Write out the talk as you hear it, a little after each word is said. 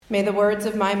May the words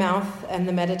of my mouth and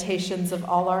the meditations of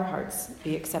all our hearts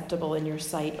be acceptable in your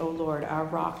sight, O Lord, our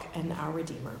rock and our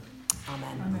Redeemer.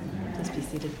 Amen. Amen. Please be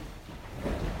seated.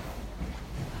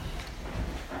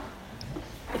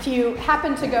 If you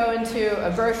happen to go into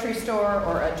a grocery store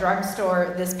or a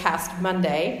drugstore this past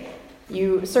Monday,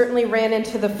 you certainly ran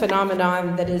into the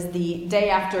phenomenon that is the day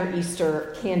after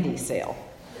Easter candy sale.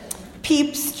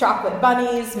 Peeps, chocolate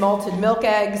bunnies, malted milk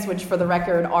eggs, which for the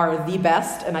record are the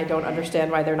best, and I don't understand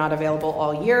why they're not available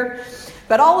all year.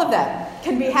 But all of them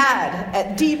can be had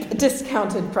at deep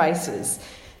discounted prices,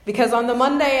 because on the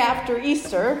Monday after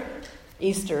Easter,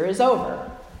 Easter is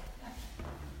over,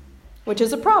 which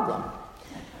is a problem.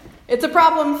 It's a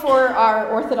problem for our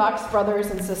Orthodox brothers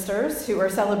and sisters who are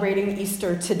celebrating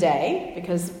Easter today,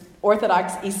 because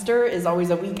Orthodox Easter is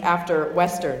always a week after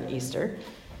Western Easter.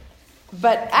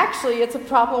 But actually, it's a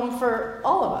problem for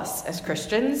all of us as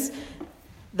Christians,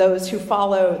 those who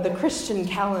follow the Christian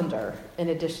calendar in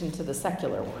addition to the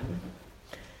secular one.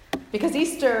 Because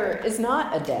Easter is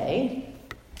not a day,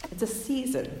 it's a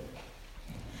season.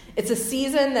 It's a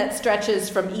season that stretches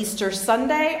from Easter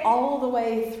Sunday all the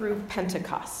way through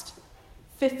Pentecost,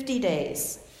 50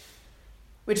 days,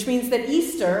 which means that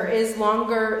Easter is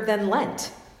longer than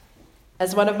Lent.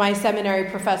 As one of my seminary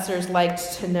professors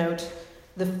liked to note,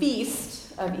 the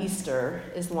feast of Easter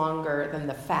is longer than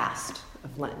the fast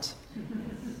of Lent.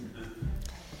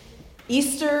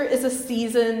 Easter is a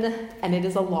season, and it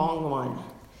is a long one.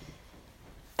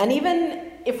 And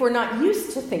even if we're not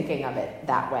used to thinking of it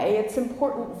that way, it's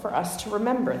important for us to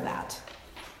remember that.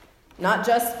 Not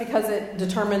just because it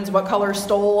determines what color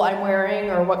stole I'm wearing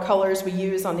or what colors we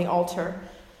use on the altar.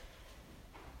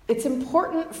 It's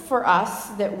important for us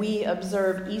that we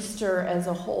observe Easter as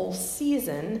a whole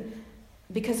season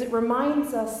because it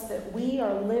reminds us that we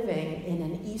are living in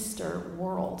an Easter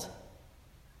world.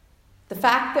 The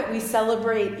fact that we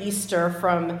celebrate Easter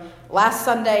from last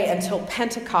Sunday until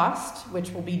Pentecost,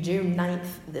 which will be June 9th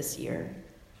this year,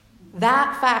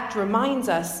 that fact reminds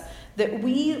us that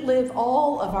we live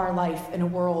all of our life in a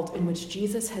world in which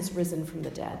Jesus has risen from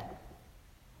the dead.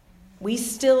 We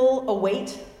still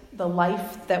await the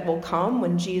life that will come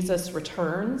when Jesus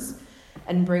returns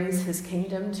and brings his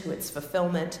kingdom to its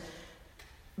fulfillment.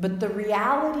 But the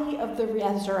reality of the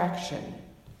resurrection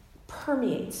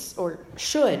permeates, or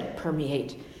should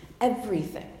permeate,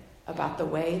 everything about the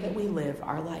way that we live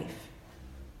our life.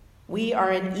 We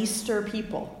are an Easter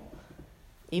people,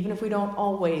 even if we don't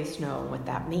always know what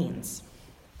that means.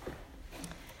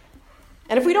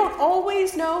 And if we don't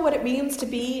always know what it means to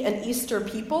be an Easter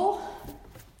people,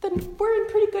 then we're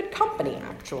in pretty good company,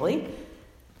 actually,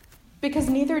 because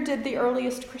neither did the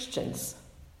earliest Christians.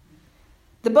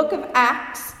 The book of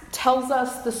Acts tells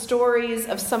us the stories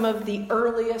of some of the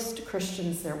earliest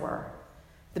Christians there were.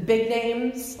 The big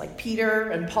names like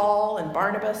Peter and Paul and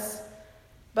Barnabas,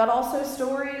 but also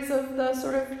stories of the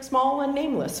sort of small and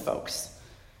nameless folks.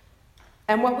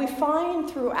 And what we find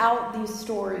throughout these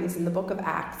stories in the book of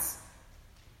Acts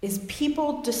is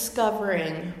people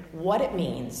discovering what it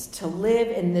means to live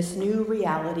in this new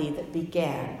reality that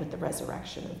began with the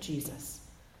resurrection of Jesus.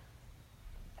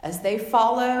 As they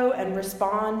follow and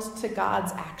respond to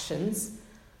God's actions,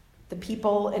 the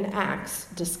people in Acts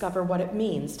discover what it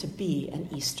means to be an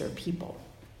Easter people.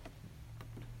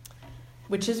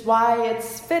 Which is why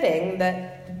it's fitting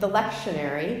that the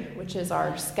lectionary, which is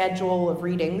our schedule of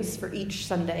readings for each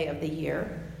Sunday of the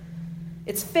year,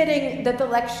 it's fitting that the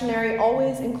lectionary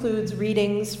always includes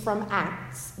readings from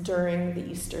Acts during the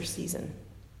Easter season.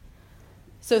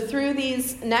 So through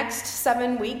these next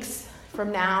 7 weeks,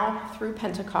 from now through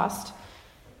Pentecost,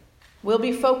 we'll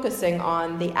be focusing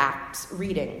on the Acts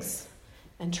readings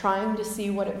and trying to see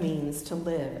what it means to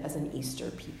live as an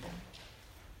Easter people.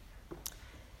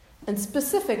 And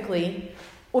specifically,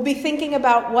 we'll be thinking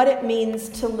about what it means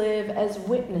to live as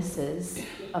witnesses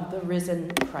of the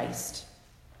risen Christ.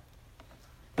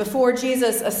 Before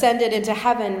Jesus ascended into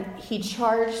heaven, he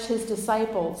charged his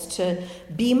disciples to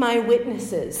be my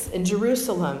witnesses in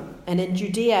Jerusalem and in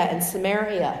Judea and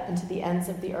Samaria and to the ends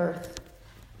of the earth.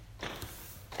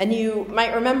 And you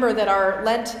might remember that our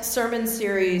Lent sermon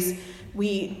series,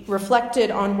 we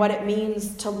reflected on what it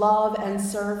means to love and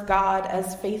serve God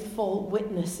as faithful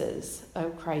witnesses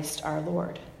of Christ our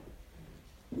Lord.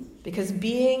 Because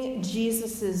being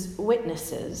Jesus's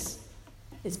witnesses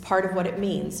is part of what it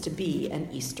means to be an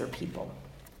Easter people.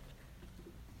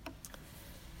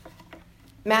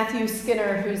 Matthew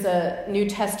Skinner, who's a New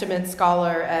Testament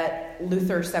scholar at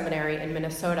Luther Seminary in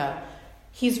Minnesota,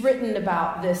 he's written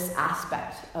about this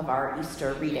aspect of our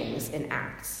Easter readings in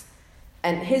Acts.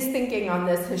 And his thinking on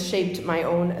this has shaped my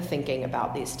own thinking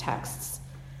about these texts.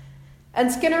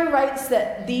 And Skinner writes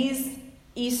that these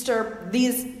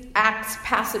Acts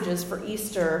passages for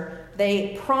Easter,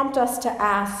 they prompt us to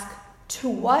ask, to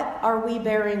what are we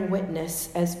bearing witness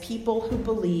as people who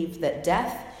believe that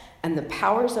death and the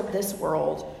powers of this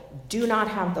world do not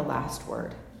have the last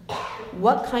word?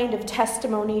 What kind of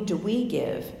testimony do we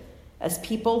give as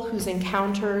people whose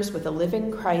encounters with a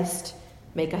living Christ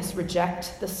make us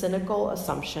reject the cynical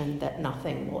assumption that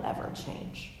nothing will ever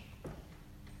change?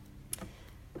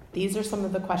 These are some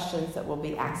of the questions that we'll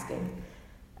be asking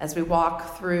as we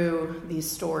walk through these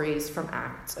stories from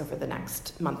Acts over the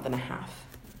next month and a half.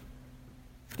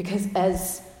 Because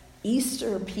as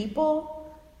Easter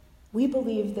people, we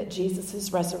believe that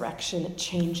Jesus' resurrection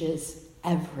changes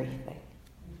everything.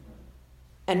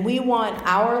 And we want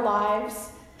our lives,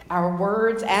 our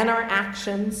words, and our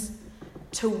actions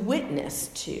to witness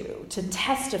to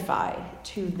testify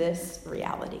to this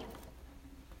reality.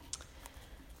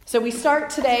 So we start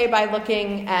today by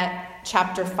looking at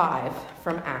chapter 5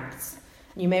 from Acts.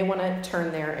 You may want to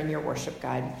turn there in your worship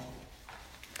guide.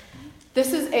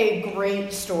 This is a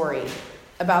great story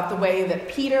about the way that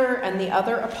Peter and the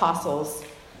other apostles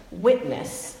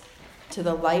witness to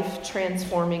the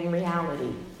life-transforming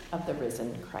reality of the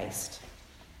risen Christ.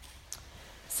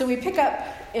 So we pick up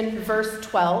in verse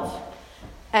 12,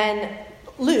 and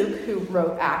Luke, who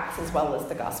wrote Acts as well as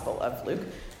the Gospel of Luke,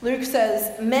 Luke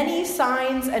says, "Many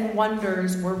signs and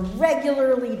wonders were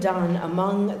regularly done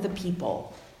among the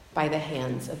people by the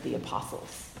hands of the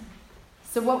apostles."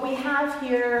 So what we have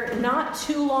here, not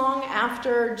too long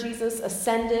after Jesus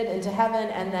ascended into heaven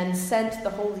and then sent the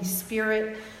Holy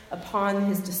Spirit upon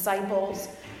his disciples,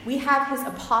 we have his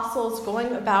apostles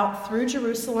going about through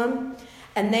Jerusalem,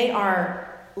 and they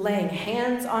are laying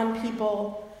hands on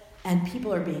people, and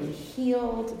people are being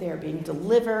healed, they are being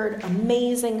delivered,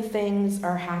 amazing things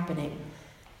are happening.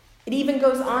 It even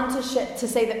goes on to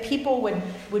say that people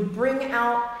would bring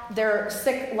out their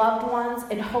sick loved ones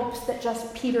in hopes that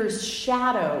just Peter's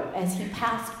shadow as he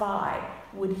passed by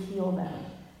would heal them.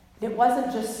 It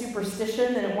wasn't just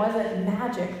superstition and it wasn't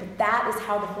magic, but that is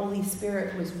how the Holy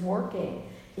Spirit was working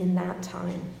in that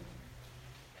time.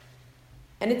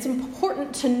 And it's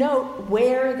important to note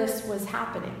where this was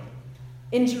happening.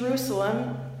 In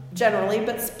Jerusalem, generally,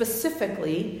 but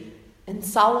specifically in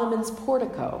Solomon's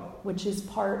portico, which is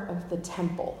part of the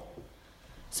temple.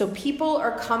 So people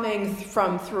are coming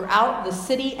from throughout the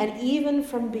city and even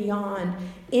from beyond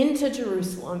into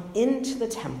Jerusalem, into the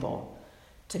temple,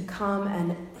 to come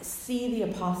and see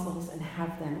the apostles and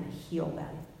have them heal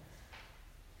them.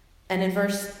 And in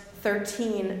verse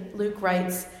 13, Luke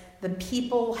writes, "The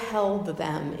people held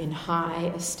them in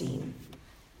high esteem."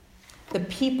 The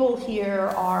people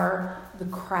here are the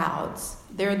crowds.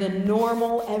 They're the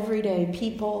normal, everyday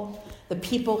people, the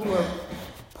people who are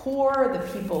poor, the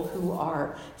people who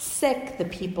are sick, the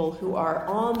people who are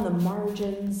on the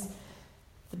margins.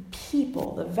 The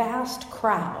people, the vast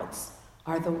crowds,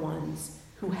 are the ones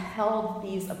who held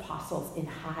these apostles in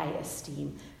high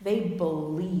esteem. They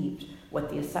believed what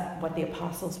the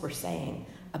apostles were saying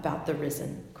about the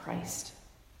risen Christ.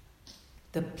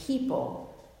 The people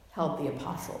held the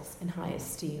apostles in high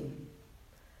esteem.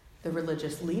 The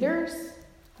religious leaders,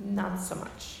 not so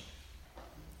much.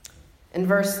 In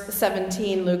verse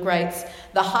 17, Luke writes,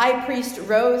 "The high priest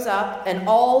rose up, and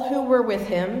all who were with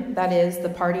him," that is, the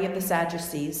party of the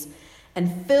Sadducees,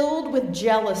 "and filled with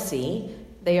jealousy,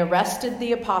 they arrested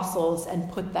the apostles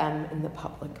and put them in the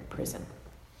public prison."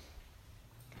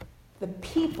 The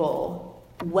people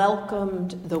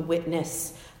welcomed the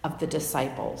witness of the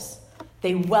disciples.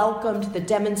 They welcomed the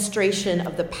demonstration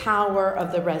of the power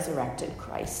of the resurrected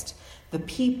Christ. The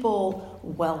people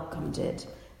welcomed it.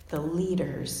 The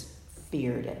leaders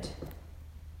feared it.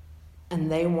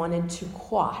 And they wanted to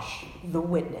quash the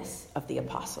witness of the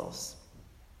apostles.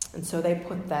 And so they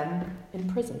put them in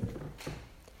prison.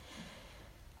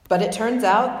 But it turns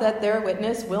out that their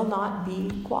witness will not be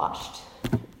quashed,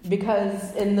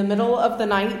 because in the middle of the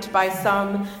night, by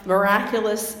some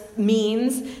miraculous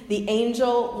means, the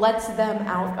angel lets them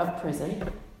out of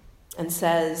prison and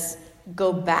says,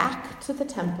 "Go back to the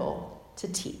temple to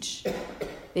teach."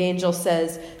 The angel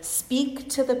says, "Speak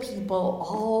to the people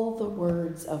all the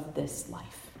words of this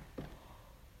life."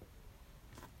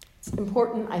 It's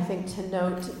important, I think, to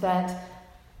note that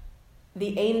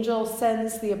the angel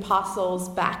sends the apostles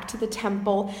back to the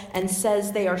temple and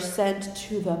says they are sent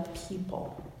to the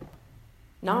people,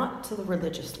 not to the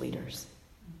religious leaders.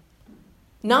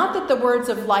 Not that the words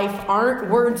of life aren't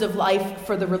words of life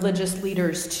for the religious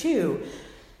leaders too,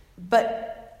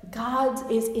 but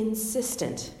God is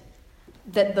insistent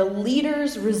that the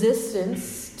leaders'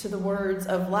 resistance to the words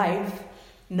of life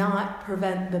not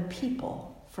prevent the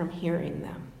people from hearing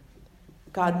them.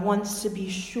 God wants to be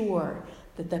sure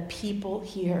that the people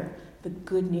hear the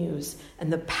good news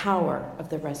and the power of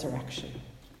the resurrection.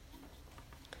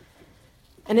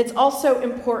 And it's also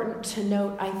important to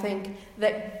note, I think,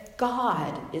 that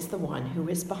God is the one who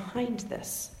is behind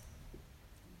this.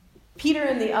 Peter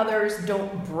and the others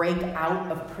don't break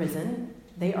out of prison.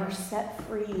 They are set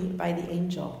free by the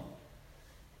angel.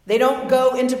 They don't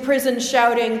go into prison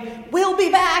shouting, "We'll be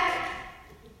back!"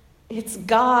 It's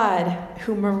God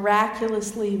who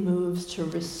miraculously moves to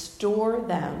restore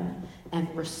them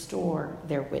and restore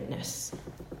their witness.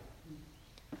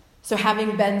 So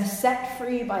having been set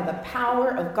free by the power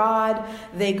of God,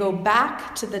 they go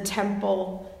back to the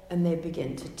temple and they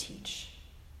begin to teach.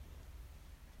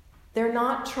 They're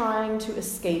not trying to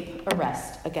escape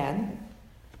arrest again.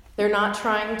 They're not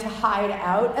trying to hide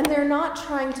out, and they're not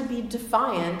trying to be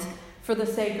defiant for the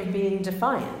sake of being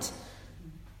defiant.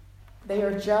 They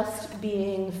are just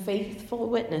being faithful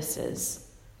witnesses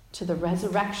to the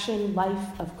resurrection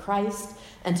life of Christ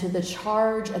and to the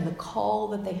charge and the call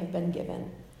that they have been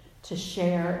given to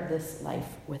share this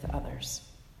life with others.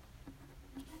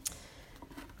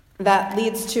 That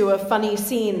leads to a funny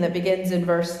scene that begins in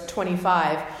verse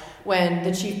 25, when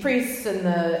the chief priests and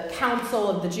the council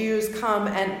of the Jews come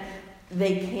and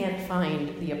they can't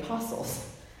find the apostles.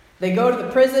 They go to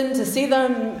the prison to see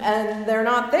them and they're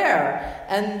not there.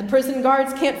 And the prison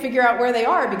guards can't figure out where they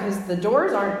are because the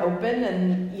doors aren't open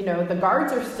and, the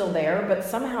guards are still there, but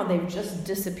somehow they've just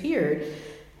disappeared.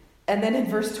 And then in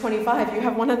verse 25, you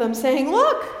have one of them saying,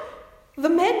 "Look, the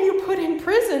men you put in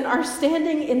prison are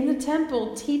standing in the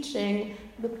temple teaching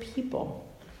the people."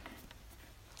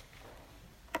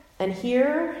 And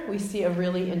here we see a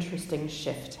really interesting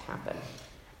shift happen.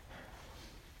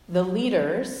 The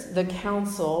leaders, the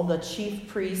council, the chief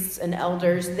priests and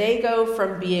elders, they go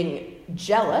from being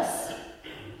jealous,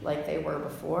 like they were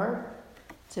before,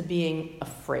 to being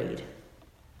afraid.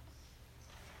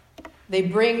 They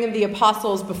bring the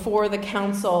apostles before the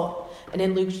council, and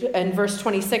in verse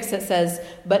 26 it says,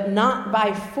 "But not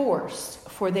by force,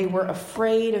 for they were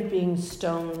afraid of being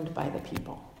stoned by the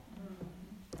people."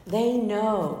 They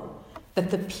know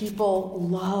that the people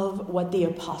love what the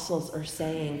apostles are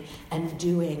saying and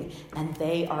doing, and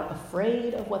they are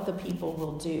afraid of what the people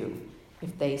will do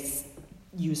if they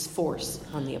use force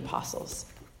on the apostles.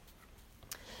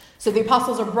 So the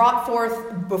apostles are brought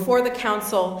forth before the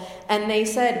council, and they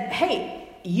said, "Hey,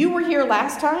 you were here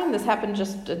last time," this happened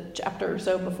just a chapter or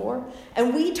so before,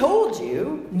 "and we told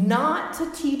you not to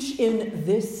teach in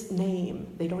this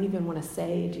name." They don't even want to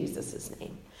say Jesus'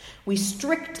 name. "We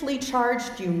strictly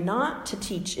charged you not to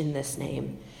teach in this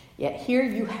name, yet here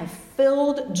you have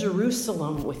filled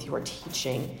Jerusalem with your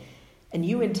teaching, and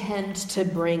you intend to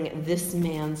bring this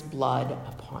man's blood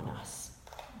upon us."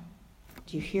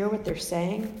 Do you hear what they're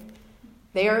saying?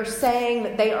 They are saying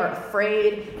that they are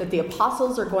afraid that the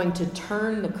apostles are going to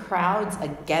turn the crowds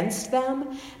against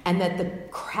them, and that the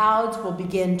crowds will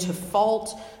begin to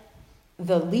fault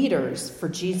the leaders for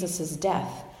Jesus'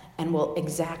 death and will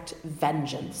exact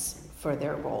vengeance for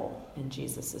their role in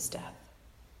Jesus' death.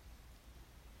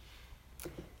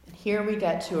 And here we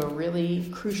get to a really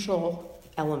crucial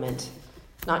element,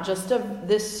 not just of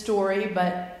this story,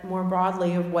 but more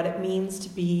broadly of what it means to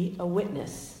be a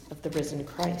witness of the risen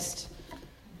Christ.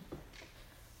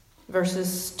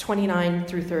 Verses 29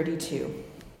 through 32.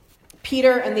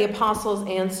 Peter and the apostles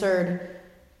answered,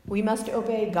 "We must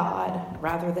obey God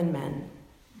rather than men.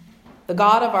 The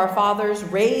God of our fathers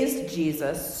raised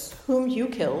Jesus, whom you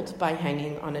killed by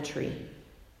hanging on a tree.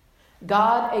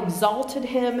 God exalted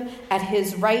him at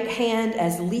his right hand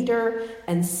as leader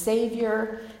and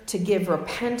savior to give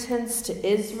repentance to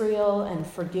Israel and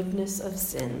forgiveness of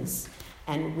sins.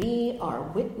 And we are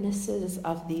witnesses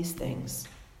of these things.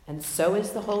 And so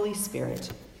is the Holy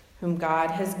Spirit, whom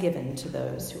God has given to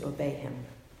those who obey him."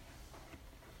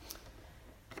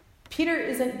 Peter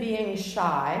isn't being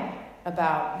shy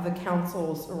about the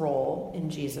council's role in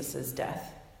Jesus'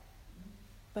 death,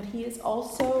 but he is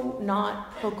also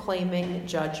not proclaiming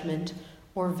judgment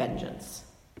or vengeance.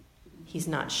 He's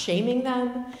not shaming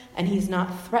them, and he's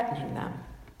not threatening them.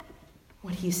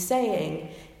 What he's saying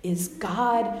is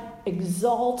God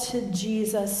exalted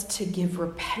Jesus to give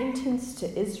repentance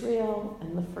to Israel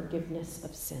and the forgiveness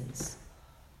of sins.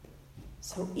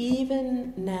 So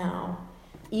even now,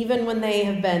 even when they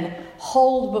have been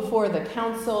hauled before the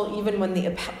council, even when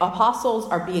the apostles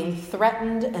are being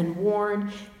threatened and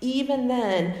warned, even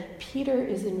then, Peter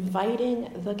is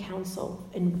inviting the council,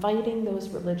 inviting those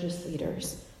religious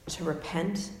leaders to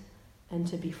repent and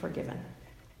to be forgiven.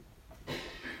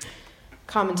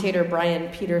 Commentator Brian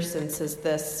Peterson says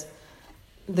this: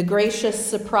 The gracious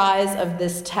surprise of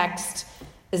this text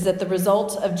is that the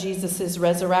result of Jesus'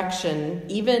 resurrection,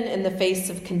 even in the face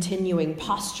of continuing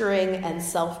posturing and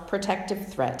self-protective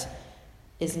threat,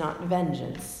 is not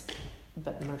vengeance,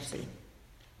 but mercy.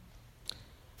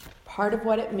 Part of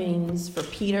what it means for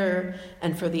Peter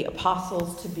and for the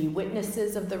apostles to be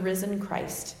witnesses of the risen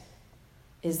Christ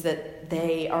is that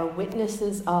they are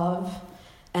witnesses of,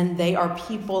 and they are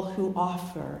people who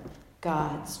offer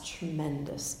God's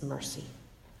tremendous mercy.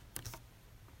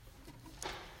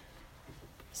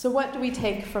 So what do we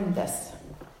take from this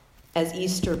as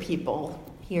Easter people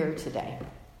here today?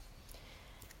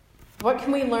 What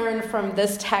can we learn from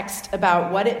this text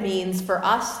about what it means for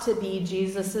us to be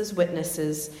Jesus'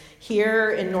 witnesses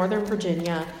here in Northern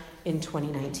Virginia in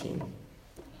 2019?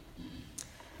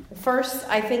 First,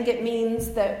 I think it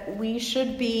means that we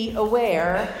should be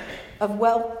aware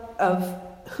of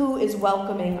who is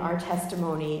welcoming our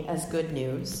testimony as good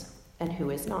news and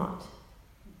who is not.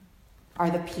 Are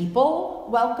the people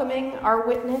welcoming our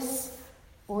witness,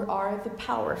 or are the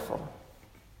powerful?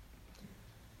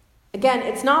 Again,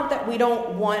 it's not that we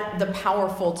don't want the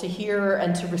powerful to hear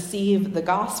and to receive the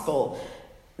gospel.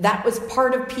 That was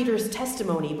part of Peter's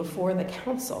testimony before the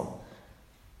council.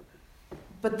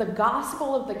 But the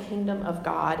gospel of the kingdom of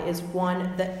God is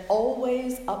one that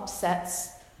always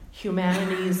upsets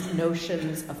humanity's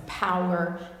notions of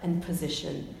power and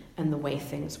position and the way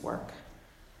things work.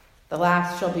 The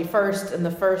last shall be first, and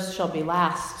the first shall be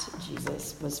last,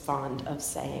 Jesus was fond of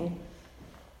saying.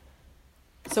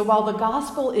 So while the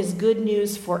gospel is good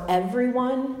news for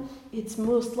everyone, it's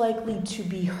most likely to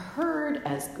be heard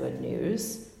as good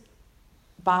news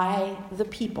by the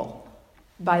people,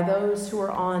 by those who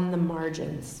are on the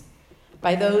margins,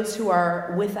 by those who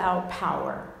are without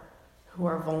power, who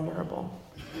are vulnerable.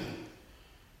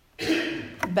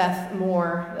 Beth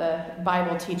Moore, the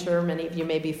Bible teacher many of you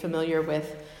may be familiar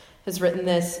with, has written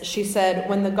this. She said,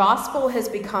 "When the gospel has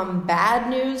become bad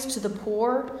news to the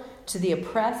poor, to the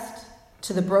oppressed,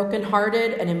 to the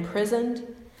brokenhearted and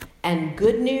imprisoned, and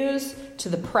good news to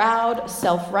the proud,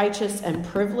 self-righteous, and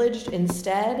privileged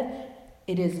instead,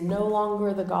 it is no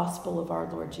longer the gospel of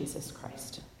our Lord Jesus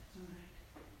Christ."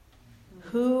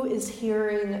 Who is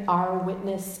hearing our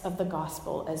witness of the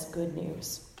gospel as good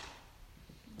news?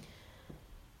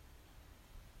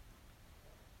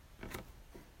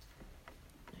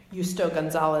 Justo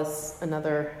Gonzalez,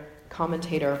 another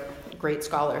commentator, great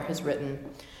scholar, has written,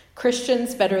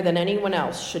 "Christians, better than anyone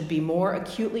else, should be more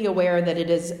acutely aware that it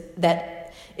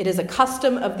is a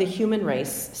custom of the human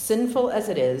race, sinful as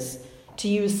it is, to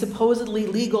use supposedly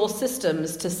legal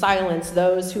systems to silence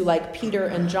those who, like Peter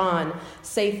and John,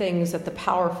 say things that the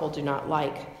powerful do not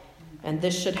like. And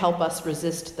this should help us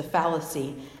resist the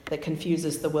fallacy that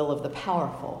confuses the will of the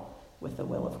powerful with the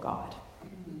will of God."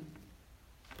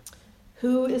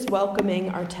 Who is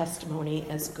welcoming our testimony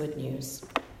as good news?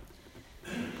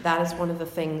 That is one of the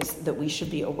things that we should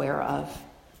be aware of.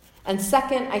 And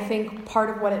second, I think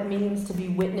part of what it means to be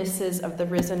witnesses of the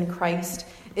risen Christ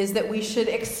is that we should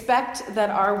expect that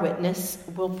our witness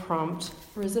will prompt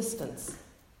resistance.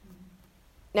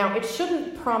 Now, it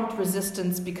shouldn't prompt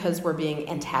resistance because we're being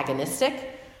antagonistic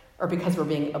or because we're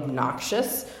being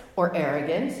obnoxious or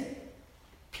arrogant.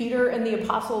 Peter and the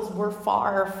apostles were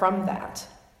far from that.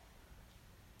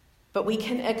 But we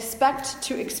can expect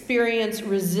to experience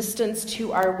resistance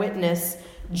to our witness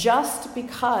just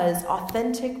because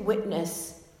authentic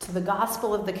witness to the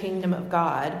gospel of the kingdom of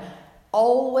God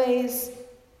always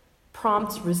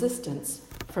prompts resistance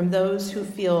from those who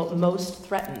feel most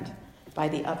threatened by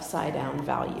the upside-down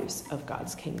values of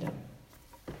God's kingdom.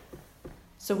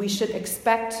 So we should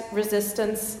expect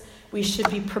resistance. We should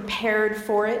be prepared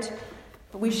for it.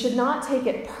 But we should not take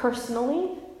it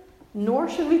personally, nor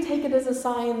should we take it as a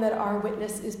sign that our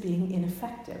witness is being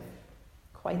ineffective.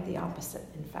 Quite the opposite,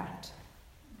 in fact.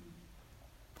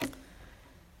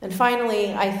 And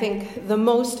finally, I think the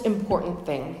most important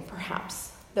thing,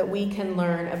 perhaps, that we can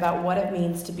learn about what it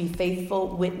means to be faithful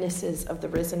witnesses of the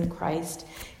risen Christ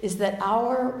is that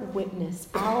our witness,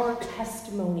 our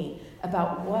testimony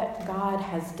about what God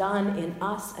has done in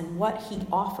us and what he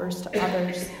offers to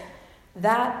others,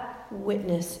 that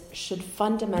witness should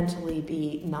fundamentally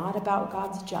be not about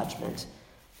God's judgment,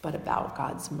 but about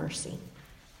God's mercy.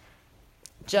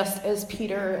 Just as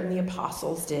Peter and the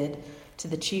apostles did to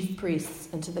the chief priests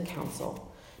and to the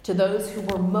council, to those who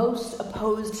were most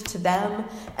opposed to them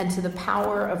and to the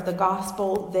power of the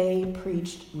gospel, they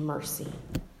preached mercy.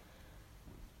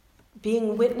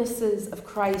 Being witnesses of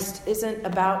Christ isn't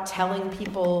about telling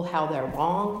people how they're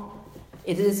wrong.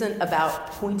 It isn't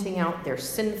about pointing out their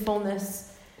sinfulness.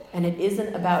 And it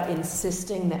isn't about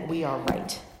insisting that we are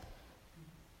right.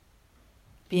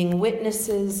 Being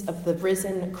witnesses of the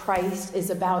risen Christ is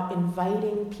about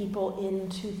inviting people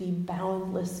into the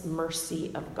boundless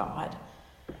mercy of God.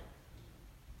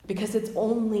 Because it's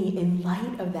only in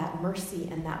light of that mercy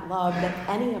and that love that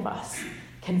any of us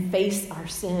can face our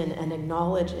sin and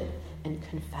acknowledge it and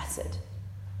confess it.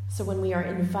 So when we are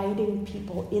inviting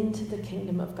people into the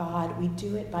kingdom of God, we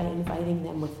do it by inviting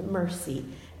them with mercy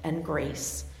and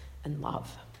grace and love.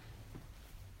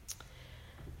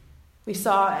 We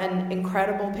saw an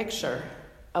incredible picture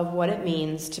of what it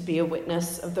means to be a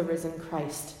witness of the risen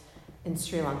Christ in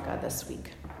Sri Lanka this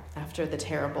week, after the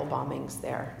terrible bombings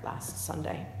there last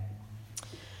Sunday.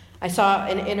 I saw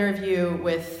an interview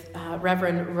with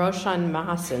Reverend Roshan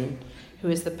Mahasan, who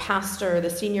is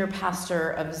the senior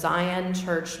pastor of Zion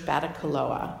Church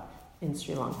Batticaloa in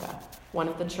Sri Lanka, one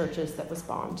of the churches that was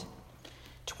bombed.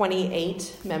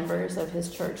 28 members of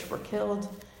his church were killed,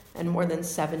 and more than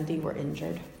 70 were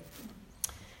injured.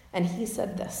 And he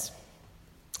said this.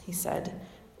 He said,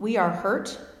 "We are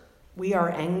hurt, we are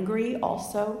angry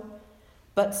also,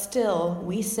 but still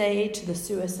we say to the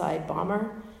suicide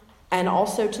bomber, and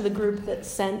also to the group that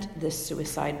sent this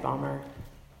suicide bomber,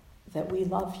 that we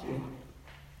love you,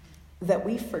 that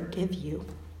we forgive you.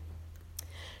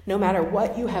 No matter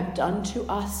what you have done to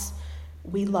us,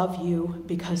 we love you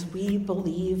because we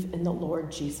believe in the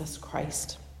Lord Jesus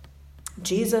Christ.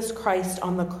 Jesus Christ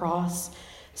on the cross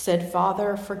said,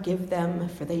 'Father, forgive them,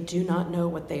 for they do not know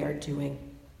what they are doing.'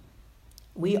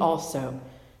 We also,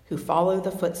 who follow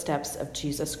the footsteps of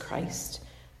Jesus Christ,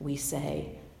 we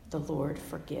say, 'The Lord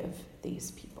forgive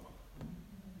these people.'"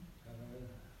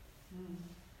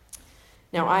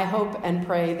 Now, I hope and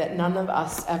pray that none of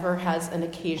us ever has an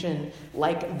occasion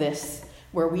like this,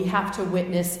 where we have to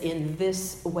witness in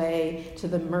this way to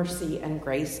the mercy and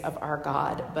grace of our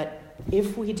God. But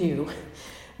if we do,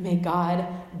 may God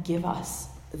give us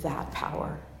that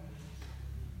power.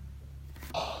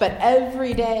 But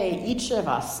every day, each of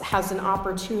us has an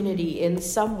opportunity in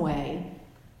some way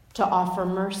to offer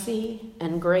mercy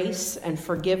and grace and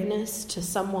forgiveness to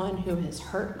someone who has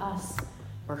hurt us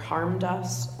or harmed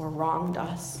us or wronged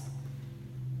us.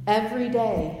 Every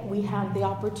day, we have the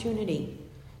opportunity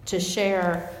to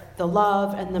share the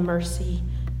love and the mercy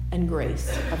and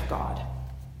grace of God.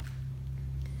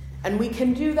 And we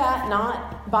can do that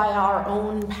not by our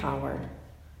own power.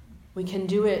 We can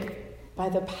do it by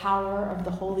the power of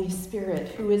the Holy Spirit,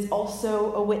 who is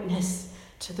also a witness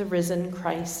to the risen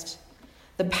Christ.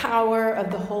 The power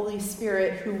of the Holy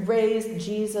Spirit who raised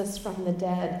Jesus from the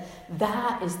dead,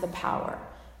 that is the power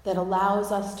that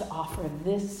allows us to offer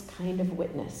this kind of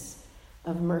witness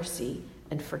of mercy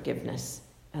and forgiveness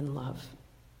and love.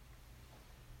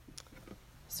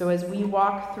 So as we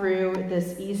walk through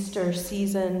this Easter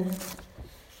season,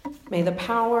 may the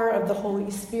power of the Holy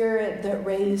Spirit that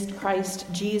raised Christ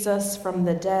Jesus from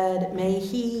the dead, may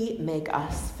he make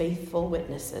us faithful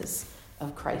witnesses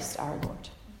of Christ our Lord.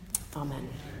 Amen.